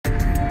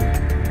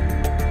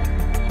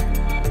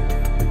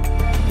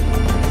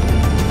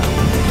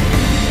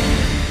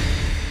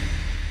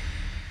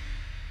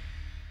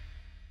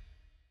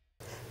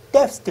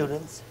deaf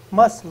students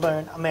must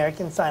learn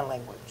American Sign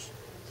Language.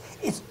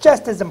 It's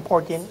just as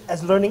important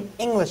as learning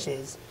English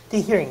is to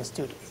hearing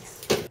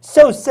students.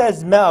 So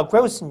says Mal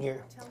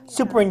Grossinger,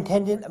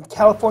 Superintendent of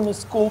California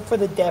School for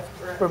the Deaf,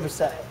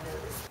 Riverside.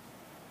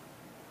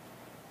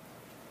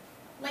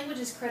 Language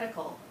is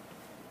critical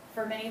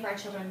for many of our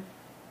children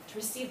to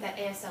receive that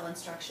ASL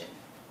instruction.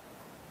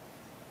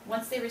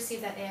 Once they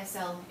receive that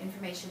ASL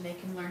information, they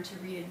can learn to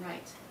read and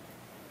write.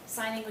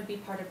 Signing would be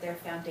part of their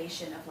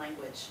foundation of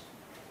language.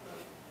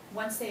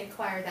 Once they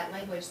acquire that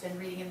language, then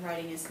reading and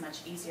writing is much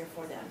easier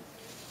for them.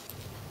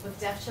 With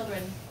deaf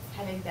children,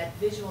 having that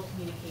visual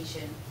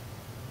communication,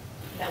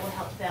 that will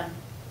help them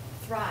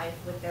thrive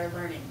with their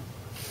learning.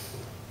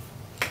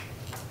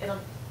 It'll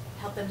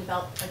help them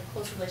develop a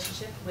close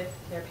relationship with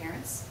their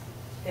parents,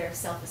 their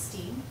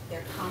self-esteem,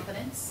 their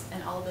confidence,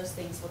 and all of those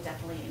things will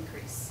definitely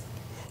increase.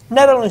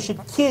 Not only should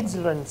kids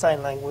learn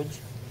sign language,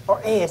 or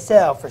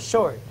ASL for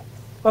short,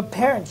 but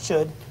parents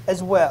should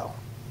as well.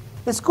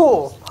 The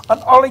school on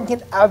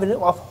Arlington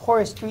Avenue off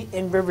Horace Street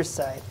in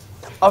Riverside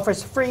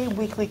offers free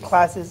weekly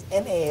classes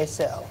in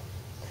ASL.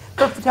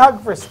 For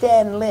photographer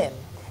Stan Lim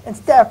and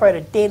staff writer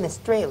Dana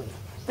Straley,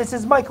 this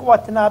is Michael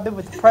Watanabe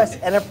with Press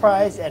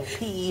Enterprise and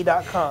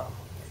PE.com.